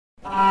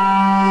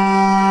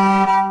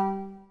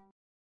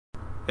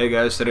Hey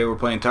guys, today we're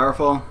playing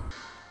TowerFall.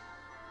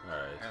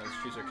 Alright. Yeah, let's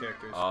choose our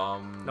characters.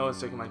 No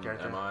one's taking my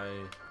character. Am I...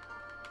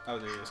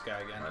 I'll do this guy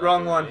again.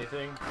 Wrong one.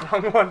 Anything?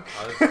 Wrong one.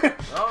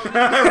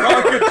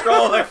 Wrong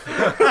controller!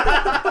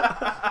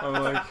 I'm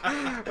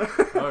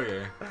like...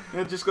 Okay.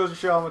 It just goes to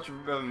show how much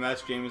of a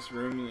mess Jameus'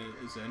 room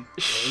is in.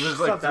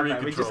 There's like 3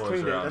 We just controllers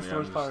cleaned it. around That's me. the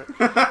worst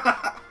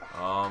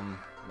I'm part.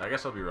 I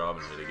guess I'll be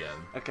robbing it again.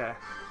 Okay.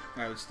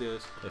 Alright, let's do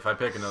this. If I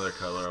pick another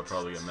color, I'll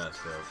probably get messed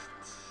up.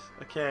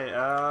 Okay,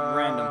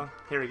 Random.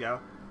 Here we go.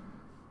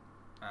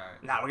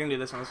 Alright. Nah, we're gonna do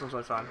this one. This one's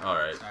really fun.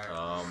 Alright.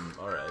 Alright.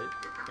 Alright.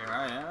 Here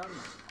I am.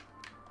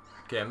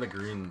 Okay, I'm the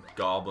green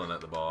goblin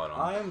at the bottom.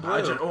 I am blue.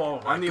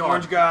 Oh my I'm the God.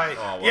 orange guy.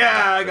 Oh, wow.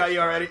 Yeah, I got you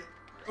already.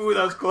 Ooh,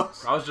 that was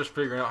close. I was just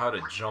figuring out how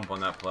to jump on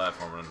that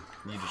platform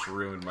and you just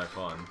ruined my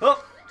fun.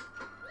 Oh!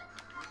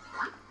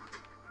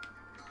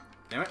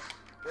 Damn it.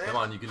 Come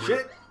on, you can do Shit.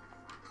 it.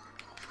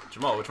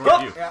 Jamal, which one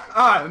are you? Yeah.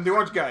 Ah, I'm the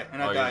orange guy,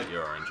 and I Oh, died.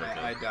 you're orange, okay.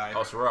 I died.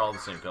 Oh, so we're all the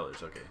same colors,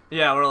 okay.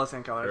 Yeah, we're all the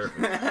same colors.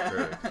 Perfect,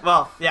 perfect.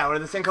 Well, yeah, we're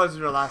the same colors as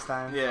we were last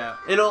time. Yeah.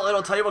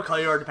 It'll tell you what color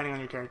you are depending on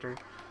your character.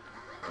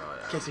 Oh,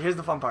 yeah. Okay, so here's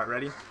the fun part.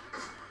 Ready?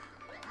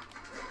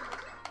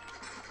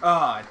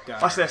 Ah, I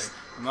died. Watch this.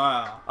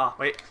 Ah. Oh,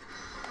 wait.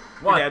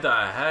 What Yeah. the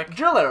heck?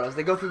 Drill arrows.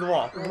 They go through the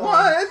wall.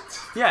 What?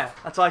 Yeah,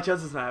 that's why I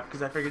chose this map,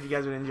 because I figured you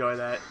guys would enjoy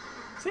that.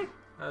 See?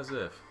 As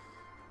if.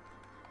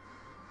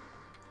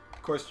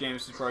 Of course,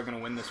 James is probably going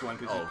to win this one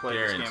because Oh, he's played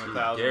this game guaranteed,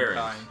 1,000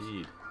 times.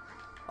 guaranteed.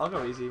 I'll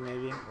go easy,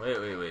 maybe.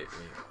 Wait.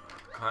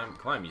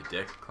 Climb, you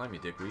dick. Climb, you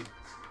dickweed.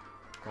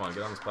 Come on,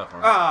 get on this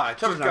platform. Ah, I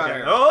Trevor's just not got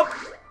getting. here.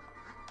 Oh!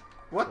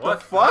 What What?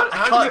 the fuck?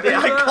 How do you do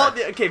I that? called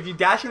it. Okay, if you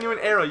dash into an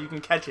arrow, you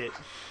can catch it.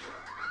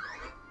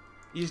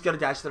 You just gotta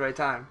dash at the right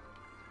time,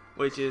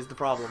 which is the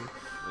problem.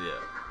 Yeah.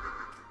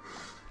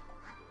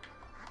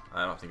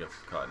 I don't think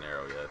I've caught an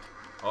arrow yet.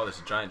 Oh, there's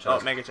a giant Oh,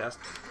 chest. mega chest.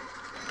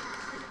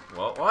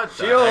 Well, what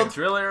the Shield. heck?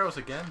 Drill arrows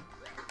again?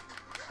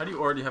 How do you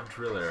already have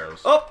drill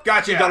arrows? Oh,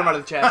 Gotcha! you got him out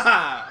of the chest.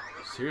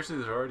 Seriously,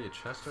 there's already a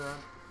chest around?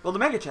 Well, the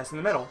mega chest in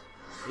the middle.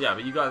 Yeah,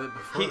 but you got it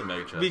before the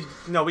mega chest.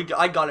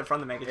 I got it from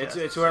the mega chest.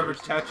 It's whoever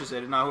touches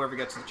it, not whoever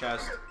gets the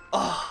chest.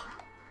 Oh.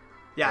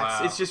 Yeah,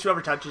 Wow. it's just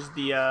whoever touches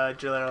the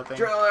drill arrow thing.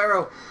 Drill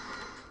arrow!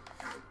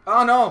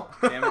 Oh no!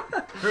 Damn it.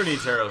 Who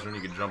needs arrows when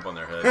you can jump on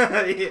their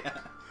head? Yeah.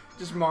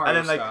 Just Mario And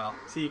then, like, style.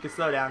 see, you can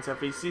slow down. So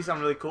if we see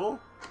something really cool,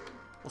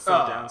 we'll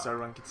slow Oh. down so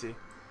everyone can see.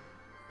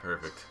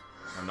 Perfect.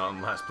 I'm not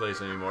in last place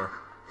anymore.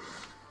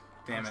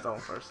 Damn I it. stole him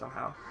first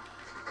somehow.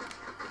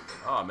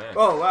 Oh, man.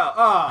 Oh wow!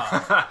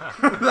 Ah!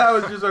 That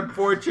was just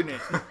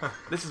unfortunate.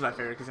 This is my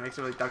favorite because it makes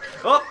it really dark.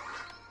 Oh!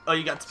 Oh,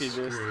 you got speed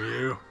boost. Screw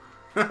you.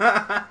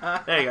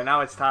 There you go.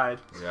 Now it's tied.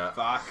 Yeah.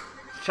 Fuck.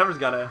 Trevor's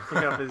gotta pick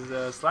up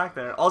his slack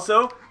there.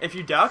 Also, if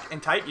you duck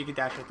and type, you can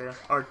dash right there.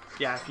 Or,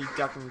 yeah, if you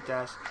duck and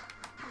dash.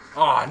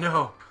 Oh,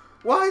 no.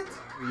 What?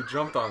 You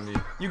jumped on me.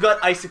 You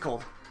got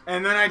icicled.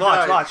 And then I Watch,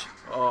 died. watch.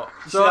 Oh.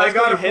 So I that's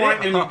got when a you hit point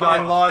it, and you and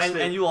got lost and,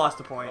 it. and you lost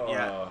a point,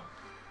 yeah.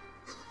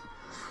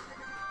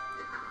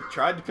 I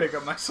tried to pick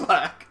up my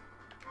slack.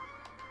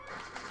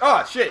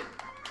 Oh shit!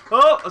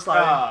 Oh, a slide.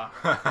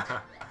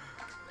 Ah.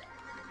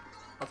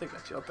 I'll take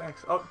that shield,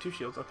 thanks. Oh, 2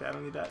 shields. Okay, I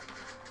don't need that.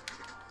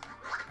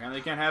 Apparently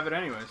you can't have it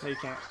anyways. No, you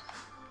can't.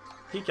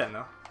 He can,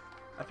 though.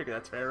 I figure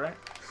that's fair, right?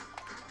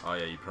 Oh,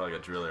 yeah, you probably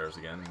got drill arrows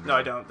again. No,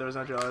 I don't. There was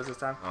no drill arrows this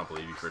time. I don't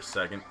believe you for a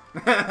second.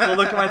 Well,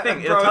 look at my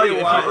thing. It'll Bro, tell you.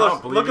 If wow. you I don't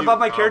look believe above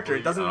my you. character. It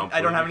I doesn't. don't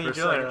I don't have believe any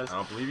you for a drill second. arrows. I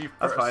don't believe you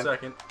That's for fine. a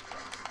second.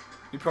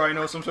 You probably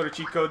know some sort of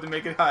cheat code to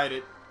make it hide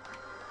it.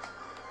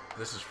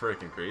 This is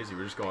freaking crazy.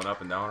 We're just going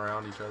up and down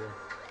around each other.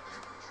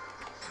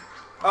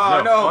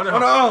 Oh No. no! Oh, no. Oh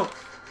no!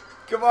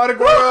 Come on,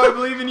 Aguero! I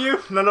believe in you.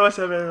 None of us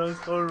have arrows.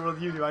 Oh, well,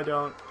 you do. I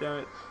don't. Damn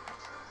it.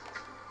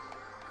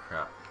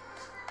 Crap.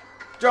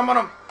 Jump on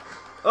him!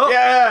 Oh.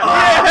 Yeah! Oh.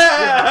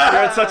 Yeah!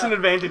 You're at such an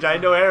advantage. I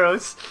had no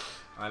arrows.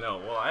 I know.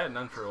 Well, I had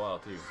none for a while,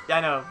 too. Yeah,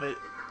 I know, but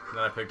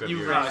Then I picked up you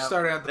yours. ran I out.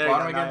 started at the There you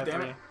bottom go, now I again,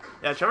 have damn it. 3.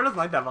 Yeah, Trevor doesn't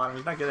like that bottom.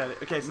 He's not good at it.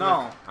 Okay, so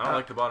No. I don't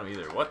like the bottom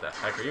either. What the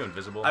heck? Are you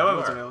invisible? I went You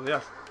with are. the middle.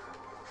 Yes.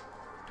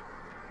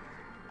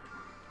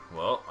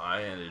 Well,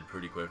 I ended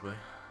pretty quickly.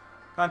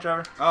 Come on,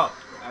 Trevor. Oh,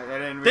 I didn't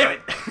Damn realize.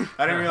 it.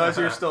 I didn't realize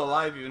you were still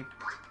alive even.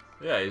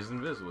 Yeah, he's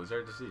invisible. It's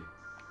hard to see.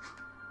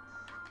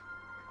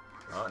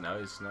 Oh, now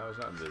he's not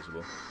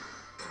invisible.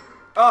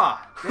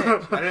 Ah,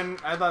 damn.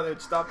 I thought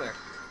they'd stop there.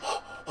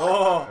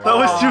 Oh, That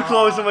was too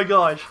close. Oh my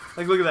gosh.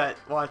 Like, look at that.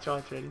 Watch,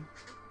 ready.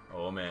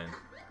 Oh man.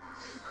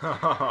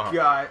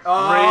 God.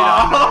 Oh,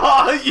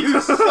 Right you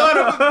son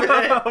of a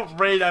bitch.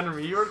 Right under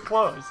me. You were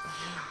close.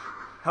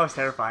 That was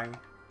terrifying.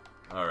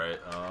 All right.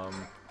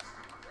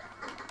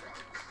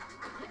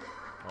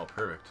 Oh,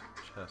 perfect.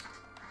 Chest.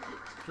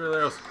 Drill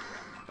arrows.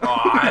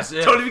 Oh, as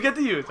if. Don't even get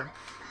to use them.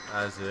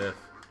 As if.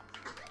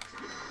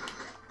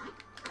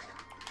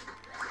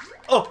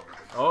 Oh.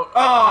 Oh.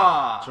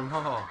 Ah.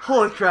 Jamal.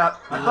 Holy crap.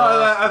 I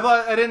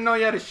thought I didn't know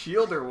you had a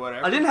shield or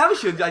whatever. I didn't have a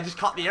shield. I just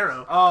caught the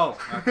arrow. Oh.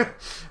 Okay.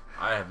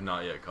 I have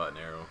not yet caught an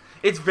arrow.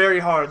 It's very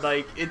hard.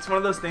 Like, it's one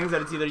of those things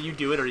that it's either you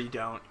do it or you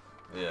don't.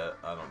 Yeah,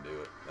 I don't do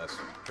it. That's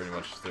pretty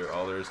much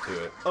all there is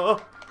to it.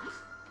 Oh.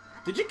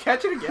 Did you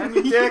catch it again,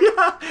 you dick?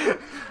 Yeah.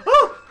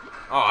 Oh.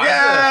 Oh,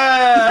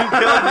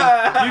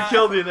 Yeah! You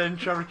killed me, then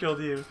Trevor killed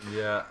you.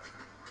 Yeah.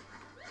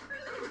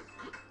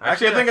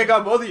 Actually, I think I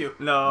got both of you.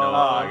 No,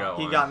 I got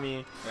he one. got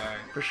me Alright.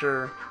 for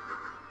sure.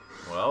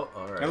 Well,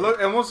 alright.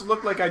 It almost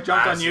looked like I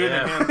jumped on you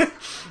than him.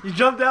 You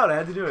jumped out. I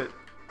had to do it.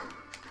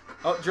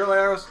 Oh, drill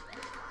arrows.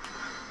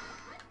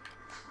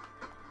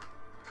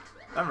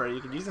 Remember,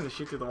 you can use them to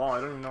shoot through the wall.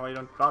 I don't even know why you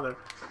don't bother.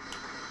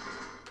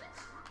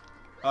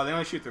 Oh, they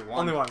only shoot through one.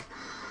 Only one.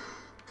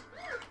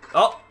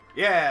 Oh,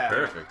 Yeah.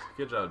 Perfect.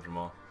 Good job,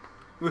 Jamal.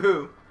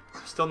 Woohoo.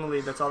 still in the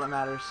lead. That's all that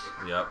matters.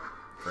 Yep.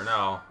 For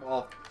now.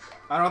 Well,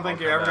 I don't think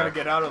I'll you're come ever going back. to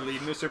get out of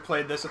lead. Mister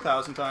played this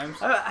 1,000 times.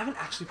 I haven't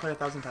actually played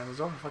 1,000 times. It's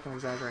over fucking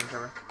exaggerating,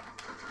 Trevor.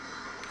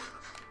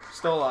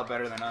 Still a lot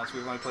better than us.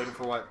 We've only played it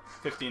for, what,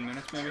 15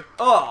 minutes maybe?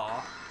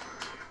 Oh,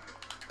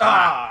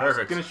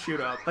 Perfect. Going to shoot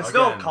up. but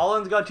still, Again.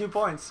 Colin's got 2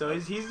 points, so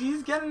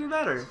he's getting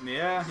better.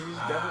 Yeah, he's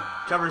definitely...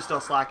 Trevor's still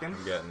slacking.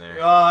 I'm getting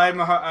there. I'm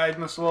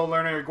a slow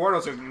learner.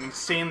 Eduardo's an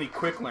insanely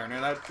quick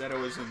learner. That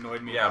always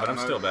annoyed me. Yeah, but I'm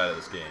still bad at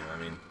this game.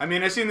 I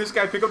mean, I seen this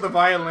guy pick up the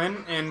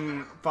violin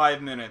in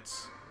 5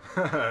 minutes.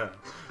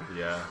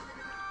 Yeah.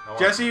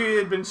 Jesse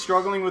had been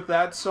struggling with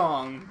that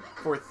song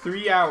for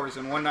 3 hours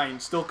in one night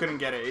and still couldn't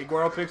get it.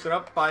 Eduardo picks it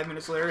up 5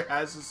 minutes later,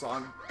 has the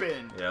song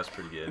pinned. Yeah, that's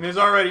pretty And good. is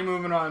already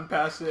moving on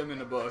past him in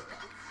the book.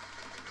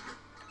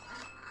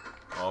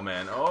 Oh,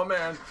 man. Oh,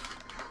 man.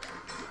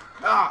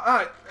 Am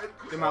I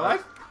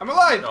alive? I'm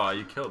alive! Oh,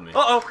 you killed me.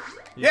 Uh-oh.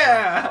 You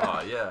Yeah!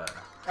 Oh, yeah.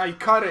 Ah, you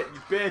caught it, you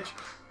bitch.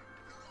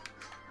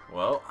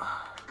 Well.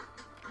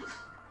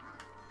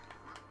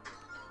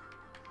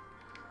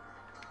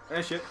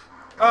 That shit.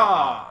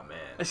 Ah, man.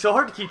 It's so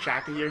hard to keep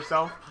track of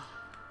yourself.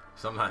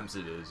 Sometimes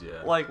it is,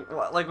 yeah. Like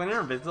when you're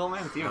invisible,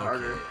 man, it's even Okay,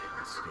 harder.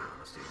 let's go.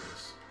 Let's do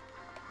this.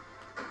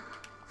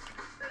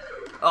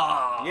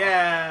 Oh.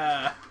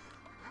 yeah.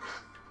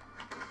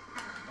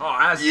 Oh,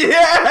 that's...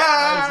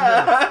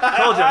 Yeah!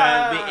 Told you,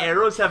 man. The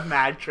arrows have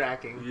mad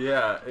tracking.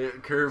 Yeah,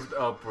 it curved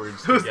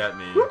upwards to get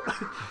me.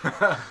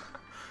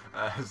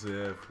 As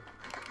if...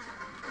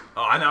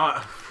 Oh, I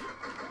know.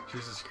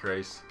 Jesus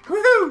Christ.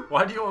 Woohoo!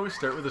 Why do you always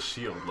start with a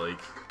shield? Like...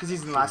 Because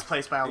he's in last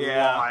place by a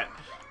Yeah. lot.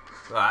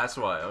 Oh, that's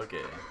why,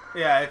 okay.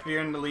 Yeah, if you're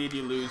in the lead,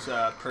 you lose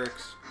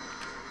perks.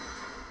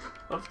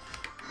 Oops.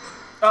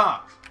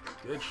 Ah,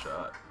 Good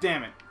shot.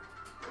 damn it.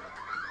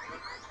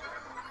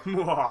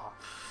 Mwah.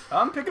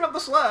 I'm picking up the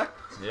slack.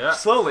 Yeah.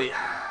 Slowly.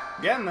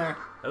 Getting there.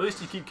 At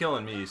least you keep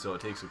killing me, so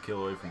it takes a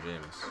kill away from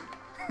Jameus.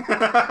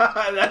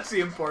 That's the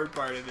important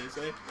part of this,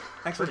 eh?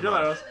 Thanks for Pretty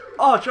doing much. that.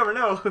 Oh, Trevor,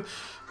 no.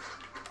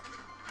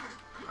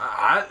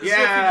 As if he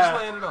Yeah.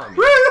 just landed on me.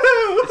 Woo!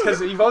 It's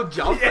because you both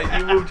jumped and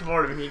you moved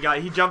toward him.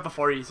 He jumped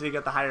before you, so you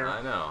got the higher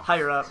I know.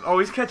 higher up. Oh,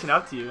 he's catching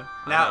up to you.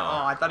 Now, know.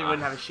 oh, I thought he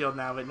wouldn't have a shield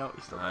now, but no,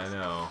 he still I does.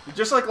 know.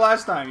 Just like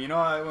last time, you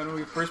know, when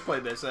we first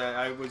played this,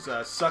 I was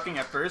sucking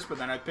at first, but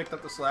then I picked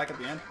up the slack at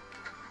the end.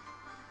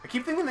 I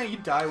keep thinking that you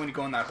die when you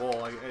go in that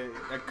hole.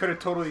 I could have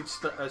totally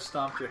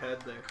stomped your head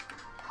there.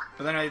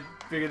 But then I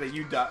figured that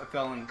you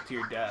fell into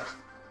your death.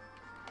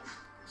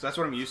 So that's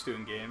what I'm used to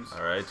in games.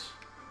 Alright.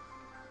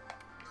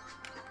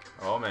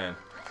 Oh, man.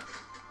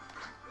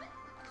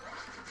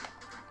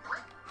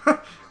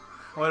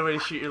 What a way to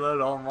shoot your load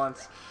all at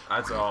once.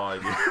 That's all I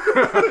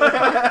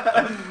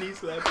do. Knee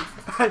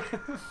slapping.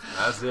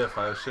 As if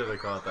I should have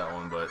caught that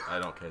one, but I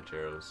don't catch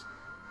arrows.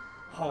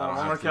 Oh, I don't one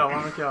more have to. kill,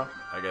 one more kill.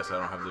 I guess I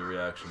don't have the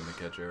reaction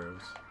to catch arrows.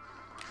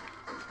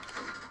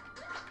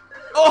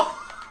 Oh!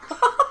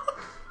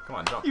 Come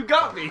on, jump. You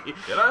got me!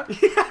 Did I?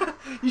 Yeah!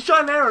 You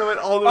shot an arrow and it went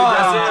all the way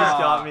down and it just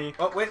got me.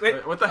 Oh, wait.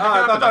 Wait, what the heck Oh,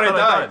 happened? I thought I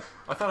died.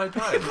 I thought I I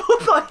died.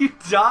 both thought you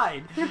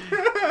died.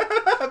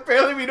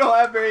 Apparently we don't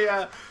have very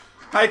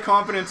high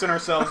confidence in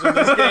ourselves in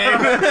this game.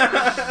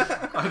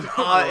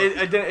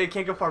 It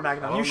can't go far back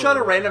enough. Oh, You shot a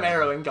no. random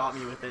arrow and got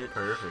me with it.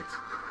 Perfect.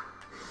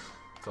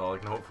 That's all I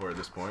can hope for at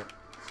this point.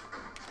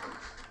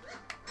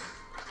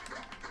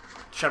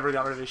 Trevor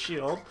got rid of his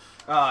shield.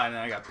 And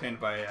then I got pinned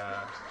by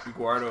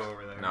Eduardo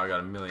over there. Now I got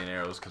a million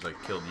arrows because I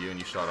killed you and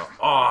you shot off.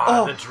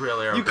 Oh, the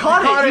drill arrow. You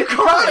caught it! You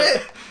caught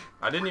it!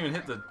 I didn't even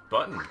hit the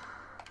button.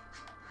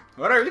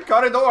 Whatever, you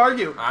caught it, don't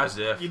argue. As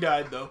if. You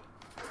died, though.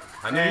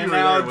 I knew And you were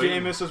now there waiting.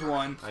 Jameus has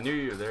won. I knew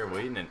you were there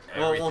waiting and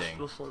Well, everything.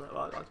 we'll slow that.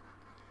 And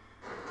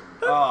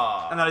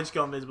Ah, then I just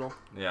go invisible.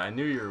 Yeah, I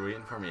knew you were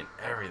waiting for me and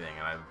everything,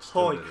 and I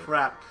still Holy did it.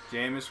 crap.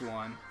 Jameus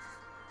won.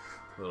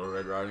 Little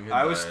Red Riding Hood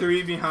I was died.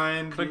 3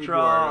 behind Quick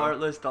Eduardo. draw,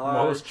 artless dodge.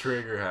 Most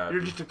trigger happy.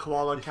 You're just a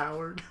koala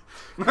coward.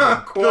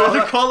 Koala.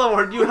 You're a koala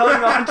word. You held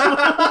on to the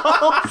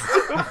walls.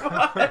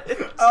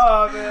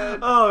 Oh, man.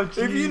 Oh, jeez.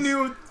 If you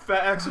knew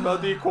facts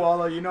about the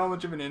koala, you know how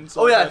much of an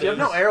insult Oh, yeah, that if you have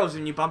is. no arrows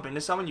and you bump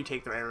into someone, you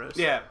take their arrows.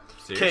 Yeah.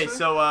 Okay, Seriously?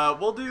 so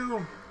we'll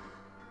do...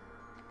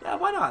 Yeah,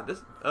 why not?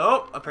 This.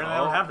 Oh, apparently I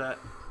don't have that.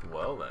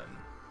 Well then.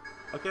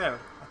 Okay,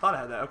 I thought I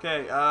had that.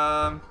 Okay,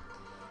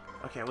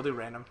 okay, we'll do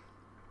random.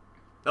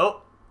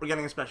 Oh, we're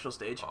getting a special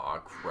stage. Aw,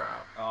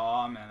 crap.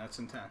 Oh, man, that's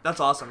intense. That's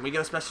awesome. We get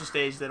a special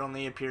stage that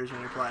only appears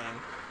when you're playing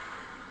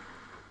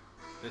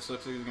This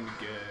looks like it's going to be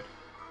good.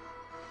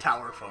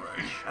 TowerFall.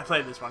 I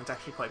played this one. It's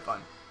actually quite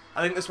fun.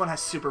 I think this one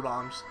has super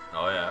bombs.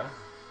 Oh, yeah?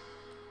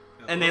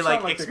 And they Those like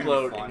sound like they're gonna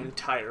be explode fun. an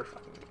entire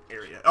fucking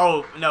area.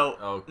 Oh no,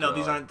 Oh, no,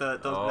 these God. aren't the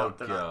those. Oh, no,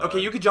 they're not. God. Okay,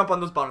 you could jump on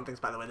those bottom things.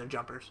 By the way, they're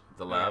jumpers.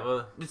 The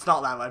lava? It's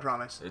not lava, I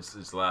promise.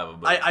 It's lava,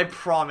 but I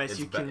promise it's,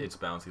 you can. it's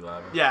bouncy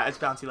lava. Yeah, it's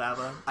bouncy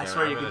lava. I Here,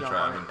 swear I'm you can gonna jump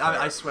try, on I'm it. gonna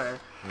try I it. swear.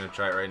 I'm gonna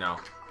try it right now.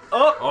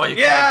 Oh, Oh, you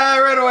Yeah,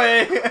 right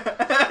away.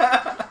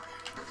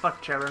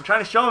 fuck Trevor! I'm trying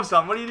to show him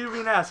something. What are you doing,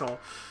 being an asshole?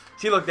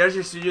 See, look, there's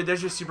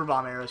your super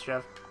bomb arrows,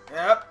 Trev.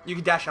 Yep. You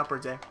can dash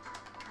upwards, eh?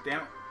 Damn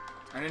it.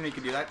 I didn't know you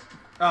could do that.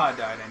 Oh, I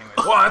died anyway.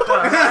 What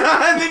the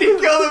heck? And then he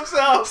killed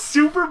himself.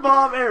 Super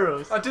bomb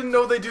arrows. I didn't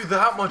know they do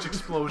that much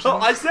explosion. Oh,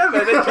 I said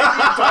that. They take the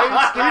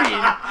entire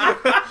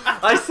screen.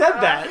 I said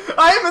that.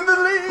 I am in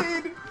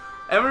the lead.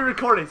 And we're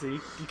recording, so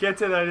you can't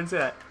say that I didn't say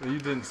that. You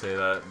didn't say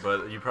that,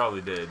 but you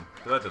probably did.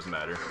 But that doesn't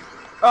matter.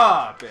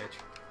 Ah, bitch.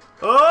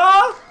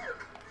 Oh!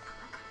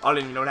 I don't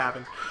even know what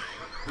happened.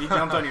 He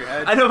jumped on your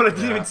head. I know, but I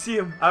didn't Yeah. even see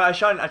him. I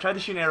tried to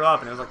shoot an arrow up,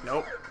 and it was like,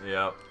 nope.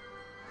 Yep.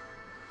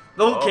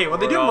 Okay, well,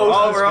 they do we're most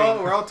all- of the Oh,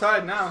 screen. we're all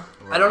tied now.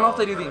 I don't know if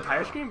they do the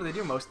entire screen, but they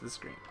do most of the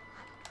screen.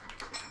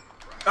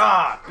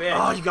 Ah, bitch.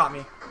 Oh, you got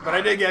me. But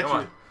I did get Come you.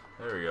 on.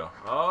 There we go.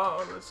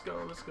 Oh, let's go,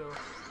 let's go.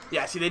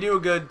 Yeah, see, they do a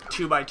good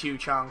 2x2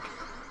 chunk.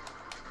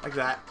 Like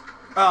that.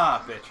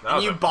 Ah, bitch. That And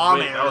was you a bomb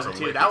wicked- arrows, a too.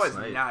 wicked That was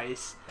snipe.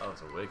 nice. That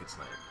was a wicked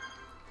snipe.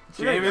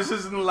 See, there you Jameus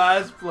is in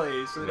last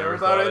place. I never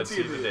thought I'd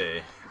see the this.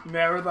 day.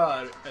 Never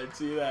thought I'd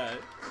see that.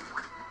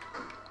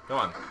 Come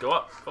on, go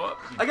up, go up.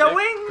 You I got dick.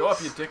 wings. Go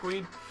up, you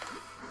dickweed.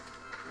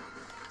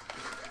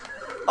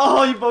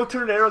 Oh, you both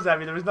turned arrows at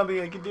me. There was nothing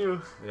I could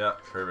do. Yeah,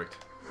 perfect.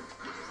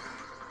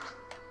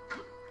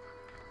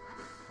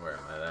 Where am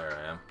I? There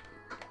I am.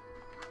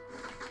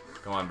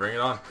 Come on, bring it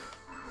on.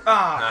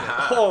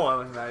 Ah. Oh,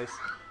 that was nice.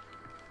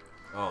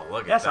 Oh,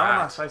 look Yes, at I'm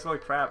that. not slice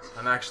like crap.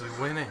 I'm actually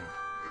winning.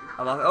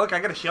 I love it. Look, I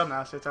got a shield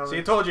now, so it's over. See,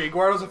 I told you,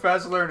 Eduardo's a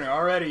fast learner.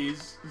 Already,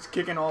 he's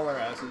kicking all our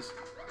asses.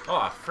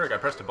 Oh, frick, I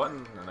pressed a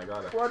button and I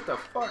got it. What the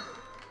fuck?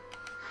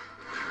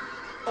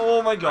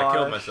 Oh my god. I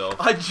killed myself.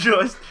 I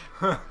just.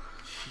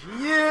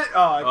 Yeah. Oh,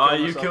 I Oh, killed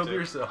you myself killed too.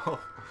 yourself.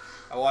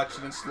 I watched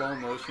it in slow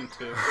motion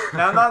too.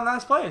 Now I'm not in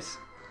last place.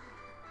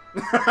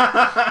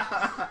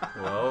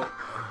 Well,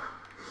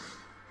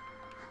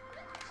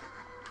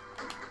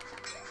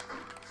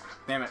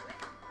 Damn it.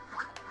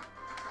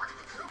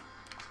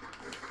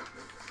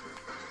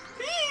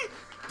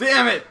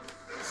 Damn it!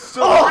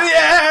 So Oh!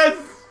 yes!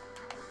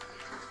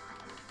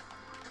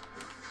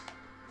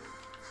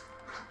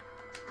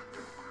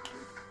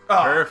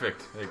 Oh,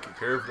 perfect. It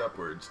curved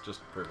upwards just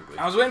perfectly.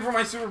 I was waiting for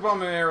my super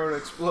bomb arrow to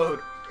explode.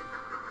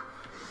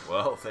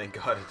 Well, thank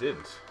God it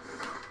didn't.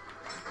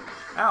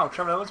 Ow,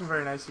 Trevor, that wasn't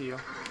very nice of you.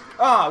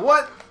 Ah,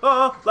 what?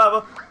 Oh,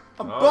 lava.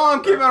 A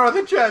bomb came out of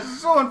the chest.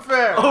 It's so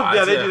unfair. Oh, yeah,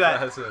 That's they it, do that.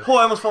 that's it. Oh,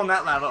 I almost fell in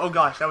that lava. Oh,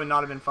 gosh, that would not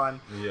have been fun.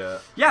 Yeah.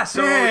 Yeah,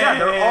 so, yeah,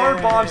 there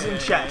are bombs in Yeah.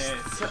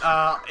 chests.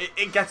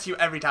 It gets you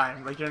every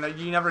time. Like, you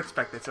never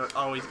expect it, so it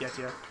always gets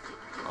you.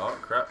 Oh,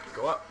 crap.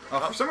 Go up. Oh,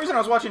 for some reason, I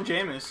was watching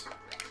Jameus.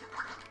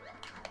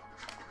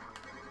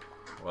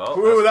 Well,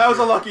 Ooh, that's that was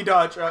a true. lucky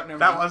dodge. Oh, never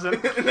That mind.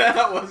 wasn't.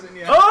 That wasn't,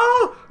 yeah.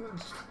 Oh!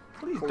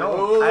 Please don't.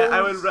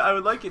 Close. I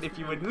would like it if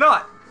you would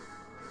not.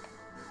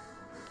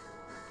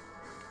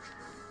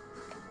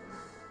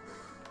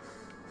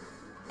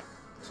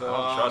 So, I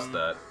don't trust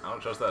that. I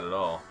don't trust that at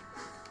all.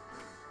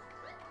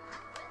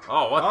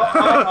 Oh, what the Oh, heck?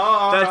 oh,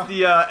 oh, That's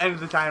the end of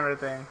the timer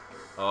thing.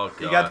 Oh,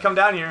 God. You got to come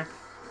down here.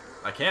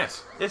 I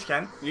can't. Yes,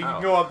 Ken. You Ow.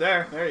 can go up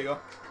there. There you go.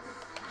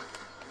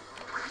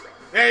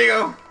 There you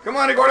go. Come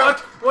on, Eduardo. What?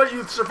 What?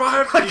 You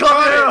survived? I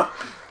got it. arrow.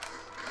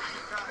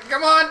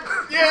 Come on.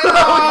 Yeah.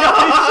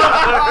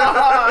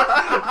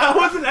 That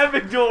was an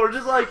epic duel. We're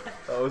just like,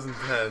 That was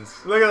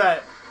intense. Look at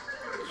that.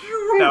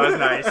 that was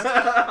nice.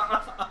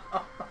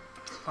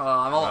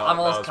 I'm That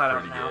almost was caught up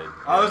pretty now. good.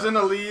 I was in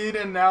the lead,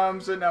 and now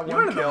I'm sitting at You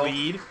one were in kill. the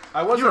lead.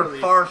 I was You in were the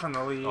lead. far from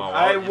the lead. Oh, well,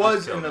 I you just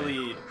was in killed the me.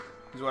 lead.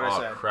 Is what Oh, I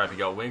said. crap. You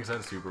got wings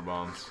and super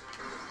bombs.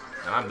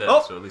 And I'm dead,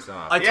 Oh, so at least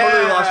I'm I not.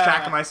 totally lost Yeah.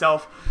 track of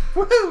myself.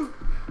 Woohoo!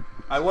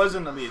 I was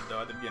in the lead though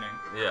at the beginning.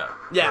 Yeah.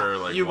 Yeah, for,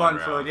 like, you one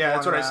won for, round. like, Yeah,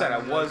 that's One what I said. I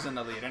round, was in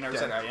the lead. I never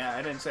said Yeah. I am.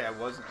 I didn't say I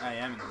wasn't. I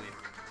am in the lead.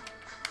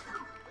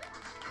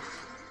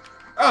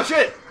 Oh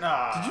shit!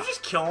 Did you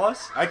just kill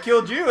us? I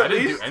killed you I at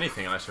didn't least. do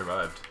anything and I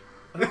survived.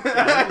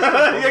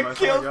 I Oh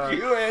killed my God.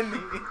 you and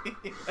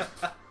me.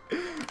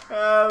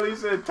 At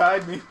least it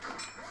tied me.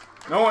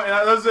 No one.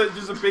 That was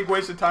just a big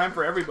waste of time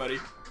for everybody.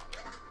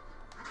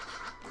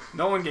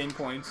 No one gained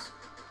points.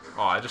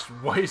 Oh, I just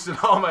wasted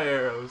all my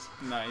arrows.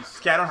 Nice.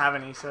 Okay, I don't have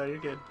any, so you're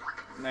good.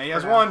 Now he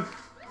has For now. one.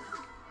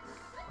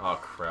 Oh,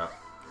 crap.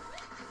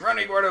 Run,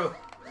 Eduardo.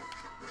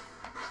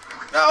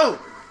 No!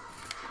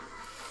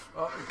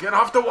 Get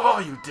off the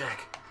wall, you dick!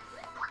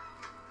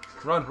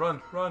 Run,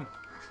 run, run.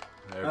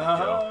 There we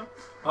go.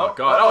 Oh,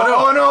 God. Oh, no!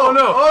 Oh, no! Oh,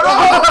 no!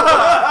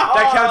 Oh,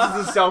 That counts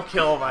as a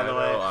self-kill, by the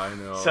way. I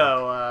know.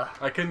 So,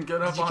 I couldn't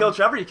get up did you on... kill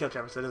Trevor? You killed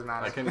Trevor, so it doesn't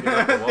matter. I couldn't get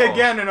up the no! wall.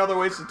 Again, another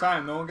waste of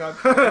time. No one got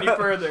any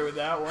further with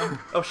that one.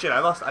 Oh shit! I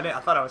lost. I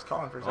thought I was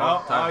calling for something.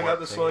 Oh, time I got warp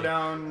the thingy. slow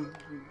down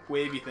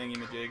wavy thingy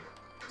majig.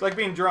 It's like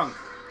being drunk.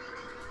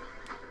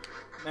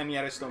 And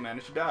yet I still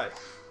managed to die.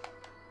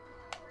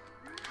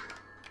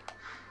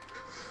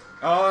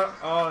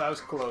 Oh, that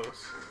was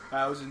close.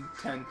 That was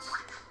intense.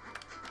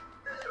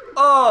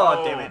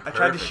 Oh, damn it. I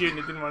tried to perfect. shoot and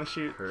it didn't want to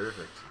shoot.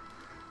 Perfect.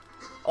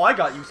 Oh, I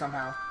got you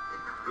somehow.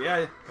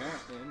 Yeah.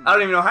 I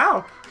don't even know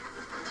how.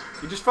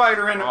 You just fired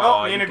her in.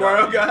 Oh, Me and you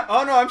Aguero got me.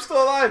 Oh no, I'm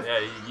still alive.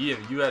 Yeah,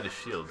 you had a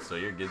shield, so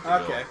you're good to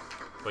Okay. go.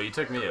 But you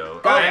took me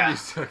out. Oh, And yeah. you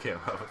took him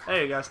out.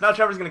 There you go. So now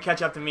Trevor's going to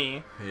catch up to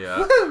me.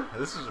 Yeah.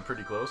 This is a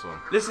pretty close one.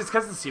 This is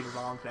because of the super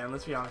bombs, man.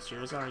 Let's be honest here.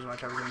 That's the only reason why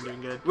Trevor's going to be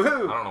doing good. I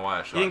Woohoo! don't know why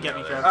I shot You didn't get out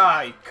me, of Trevor. there.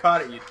 Ah, you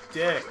caught it, you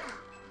dick.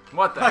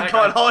 What the I heck?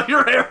 got all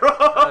your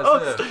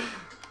arrows. That's it.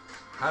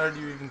 How did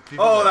you even do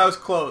Oh, that was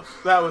close.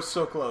 That was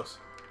so close.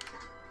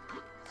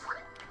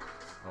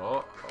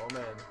 Oh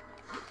man.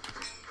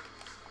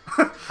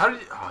 How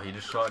did you... Oh, you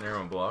just shot an arrow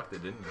and blocked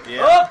it, didn't you?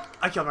 Yeah. Oh,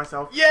 I killed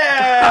myself.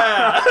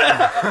 Yeah!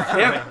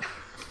 Damn it.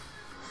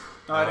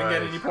 Oh, I didn't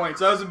get Nice. any points.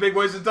 That was a big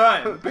waste of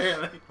time,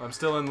 apparently. I'm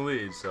still in the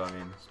lead, so I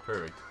mean, it's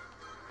perfect.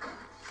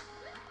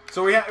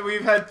 So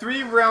we've had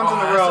 3 rounds in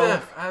a row.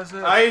 As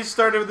if. I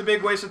started with a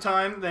big waste of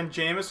time. Then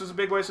Jameus was a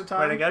big waste of time.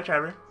 Where'd I go,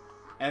 Trevor?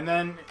 And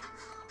then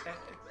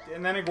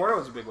Aguero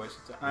was a big waste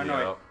of time. I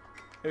know.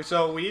 Yep.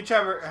 So we each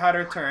had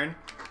our turn,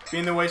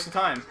 being the waste of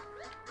time.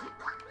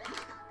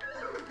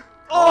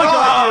 Oh, I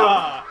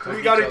got So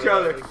we got each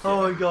other. you.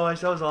 Oh my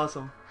gosh, that was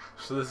awesome.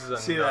 So this is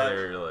See that?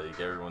 another, like,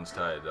 everyone's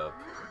tied up.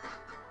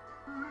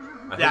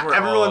 I think Yeah, we're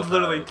everyone's all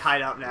literally tied.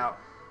 tied up now.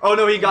 Oh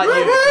no, he got you.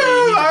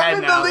 Woohoo! He's I'm ahead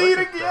in now. the lead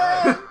Look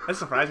at again. That's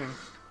surprising.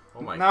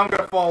 Oh my Now I'm god.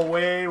 gonna fall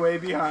way, way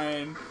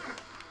behind.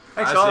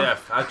 Thanks, As Sean.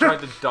 if. I tried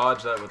to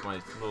dodge that with my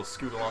little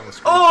scoot along the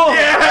screen. Oh!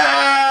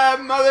 Yeah,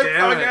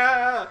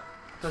 motherfucker!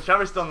 So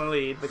Trevor's still in the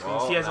lead, which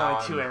means he has now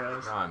only 2 I'm-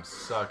 arrows. Now I'm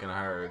sucking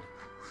hard.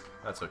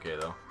 That's okay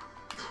though.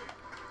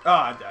 Oh,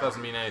 I died.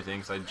 Doesn't mean anything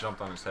because I jumped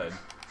on his head.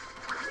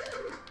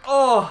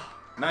 Oh!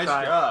 Nice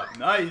Sorry. job.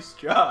 Nice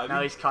job.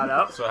 Now he's caught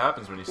up. That's what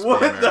happens when you spam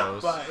What the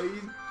arrows. fuck?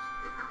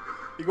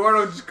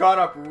 Aguero just got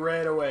up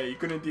right away. He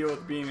couldn't deal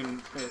with being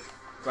in it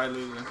by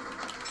losing.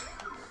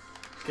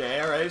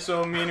 Okay, alright,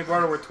 so me and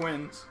Aguero were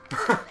twins.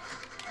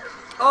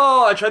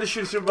 Oh, I tried to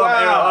shoot a super bomb Wow.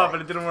 arrow up,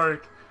 but it didn't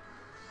work.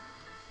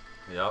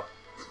 Yep.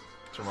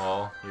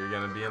 Jamal, you're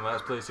gonna be in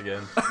last place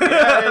again.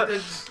 Yeah,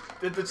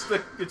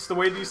 it's the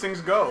way these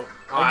things go.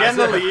 Oh, Again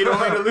the I see. lead,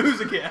 only to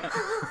lose again.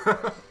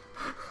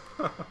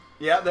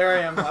 Yeah, there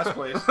I am, last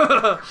place.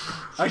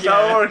 That's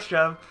how it works,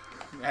 Trev.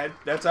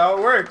 That's how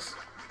it works.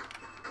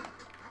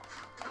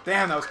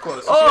 Damn, that was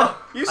close.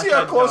 Oh! You I see tried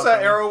how close that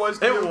jumping. arrow was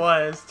to It you?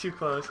 was too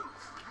close.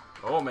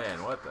 Oh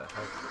man, what the heck?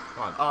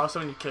 Come on. Oh,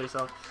 someone you kill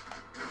yourself.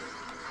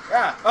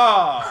 Yeah.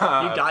 Oh.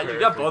 You got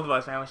Perfect. both of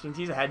us, man. Which means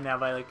he's ahead now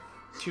by like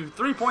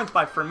 3 points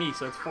for me,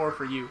 so it's 4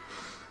 for you.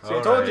 See,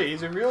 I told you,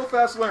 he's a real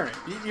fast learner.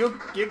 You'll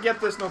get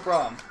this no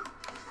problem.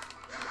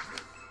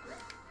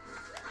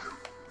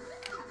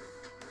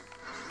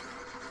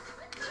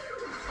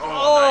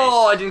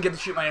 Oh, Nice. I didn't get to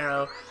shoot my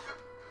arrow.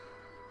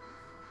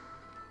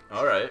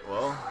 Alright,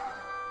 well,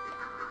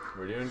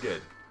 we're doing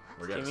good.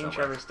 We're Okay, getting me and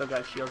somewhere. Trevor still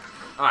got shield.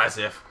 Ah, as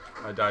if.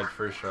 I died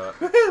first shot.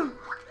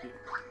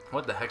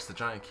 What the heck's the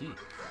giant key?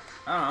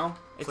 I don't know.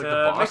 It's like the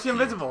boss makes you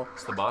key. invisible.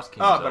 It's the boss key.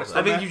 Oh, in but it's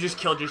Zelda. I think you just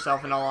killed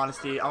yourself. In all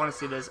honesty, I want to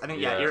see this. I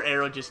think Yeah. your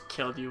arrow just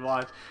killed you.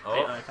 Watch.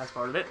 Oh. Wait, fast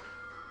forward a bit.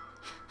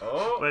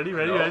 Oh, Ready? no.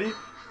 Ready?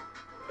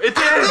 It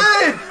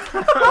did!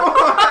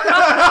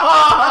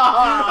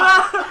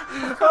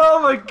 Oh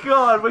my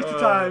God! Waste of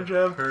time,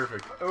 Trev.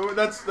 Perfect. Oh,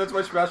 that's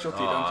my specialty,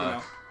 don't Aw.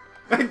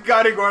 you know?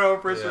 Got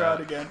Aguero first Yeah.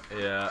 round again.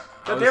 Yeah.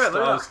 God I damn it, was,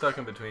 look I at was stuck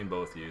in between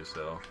both of you,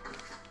 so.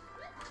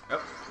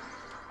 Yep.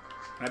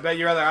 And I bet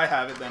you'd rather I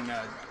have it than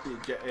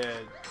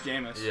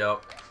Jameus.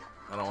 Yep.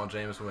 I don't want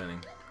Jameis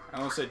winning. I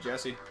almost said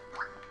Jesse.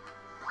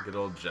 Good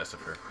old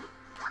Jessifer.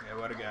 Yeah,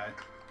 what a guy.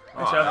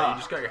 Oh, shot. you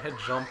just got your head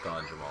jumped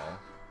on, Jamal.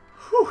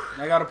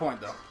 I got a point,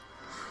 though.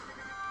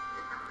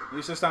 At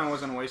least this time it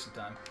wasn't a waste of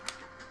time.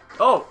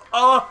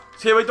 Oh!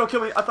 See, wait! Don't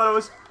kill me. I thought it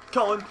was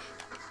Cullen.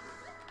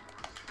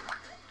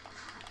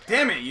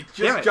 Damn it, you Damn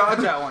just it.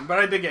 dodged that one, but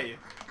I did get you.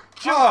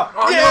 Oh,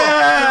 no,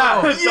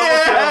 yeah! no.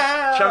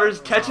 Yeah! Trevor's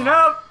catching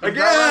up He's got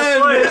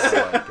Again! last place.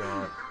 Oh my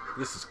god.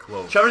 This is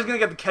close. Trevor's gonna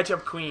get the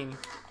catch-up queen.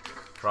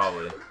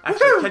 Probably.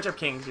 Actually, Woohoo! catch-up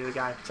king's your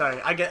guy.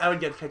 Sorry, I would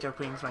get catch-up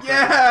queen's my favorite.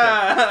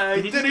 Yeah! I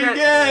Did did he it just get-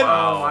 again!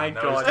 Wow. Oh my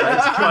Now God! he's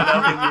That's caught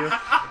up in you.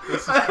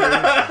 This is crazy.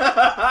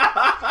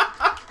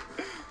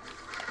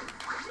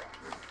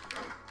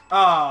 Oh,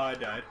 I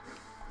died.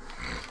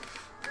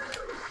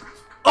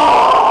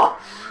 Oh!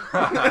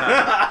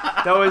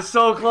 That was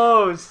so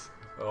close.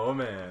 Oh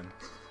man.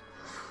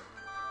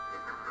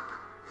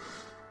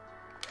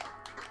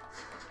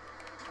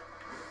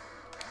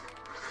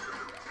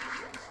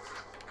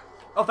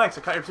 Oh, thanks.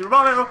 I caught your super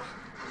bomb arrow.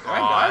 I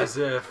Aw, died? as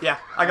if. Yeah,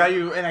 I got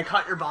you, and I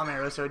caught your bomb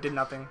arrow, so it did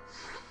nothing.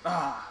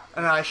 Ah.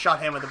 And then I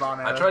shot him with the bomb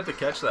arrow. I tried to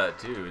catch that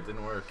too. It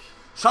didn't work.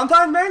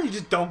 Sometimes, man, you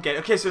just don't get it.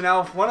 Okay, so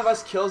now if one of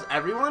us kills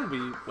everyone, we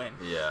win.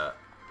 Yeah.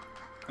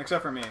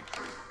 Except for me.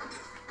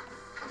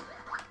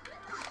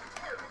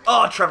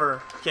 Oh,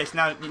 Trevor. Okay, so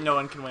now no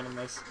one can win in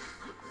this.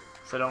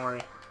 So don't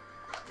worry.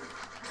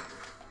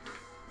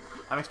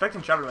 I'm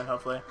expecting Trevor to win,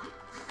 hopefully.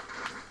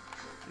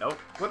 Nope.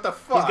 What the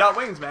fuck? He's got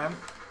wings, man.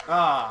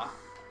 Ah.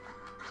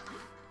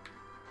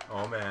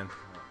 Oh man.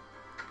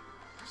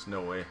 There's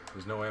no way.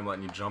 There's no way I'm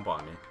letting you jump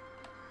on me.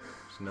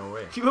 There's no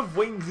way. You have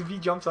wings. If he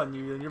jumps on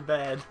you, then you're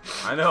bad.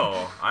 I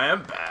know. I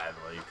am bad.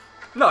 Like.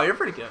 No, you're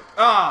pretty good.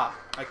 Ah.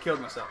 I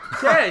killed myself.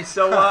 Okay,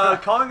 so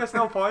calling us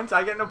no points.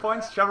 I get no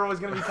points. Trevor was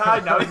gonna be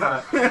tied. Now he's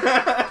not.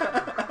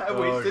 I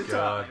wasted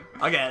God.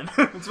 time. Again.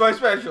 It's my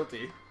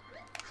specialty.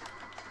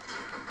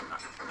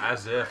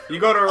 As if. You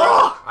go to.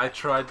 I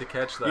tried to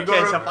catch that. You go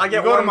Okay, to, so if I get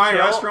you go to one my kill,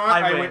 restaurant.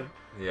 I win.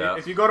 Yeah.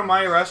 If you go to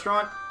my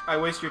restaurant, I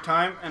waste your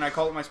time and I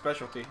call it my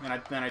specialty,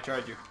 and then I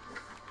charge you.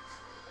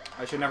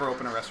 I should never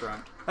open a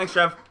restaurant. Thanks,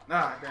 Trev.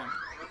 Ah, damn.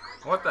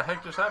 What the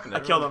heck just happened? I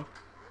killed him.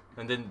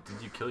 And then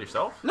did you kill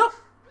yourself? Nope.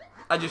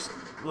 I just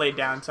laid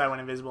down, so I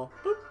went invisible.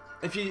 Boop.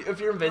 If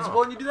you're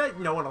invisible and you do that,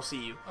 no one will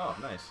see you. Oh,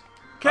 nice.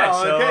 Okay,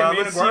 Oh, so okay, me and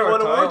let's see Aguero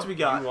what are awards tied. we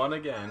got. You won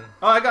again.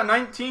 Oh, I got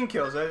 19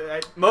 kills.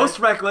 Most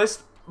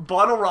reckless,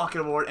 Bottle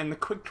Rocket Award, and the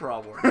Quick Draw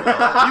Award. You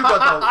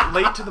got the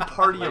Late to the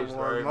Party Late to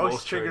Award, the Party,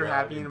 most Trigger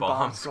Happy, and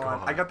Bomb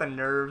Squad. I got the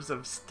Nerves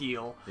of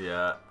Steel.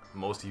 Yeah,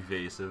 most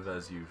evasive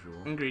as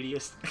usual.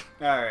 Ingredients.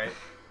 All right.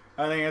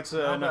 I think that's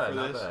Not enough bad, for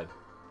not this. bad.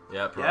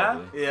 Yeah,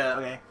 probably. Yeah.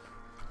 Okay.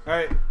 All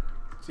right.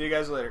 See you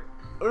guys later.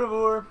 Au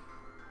revoir.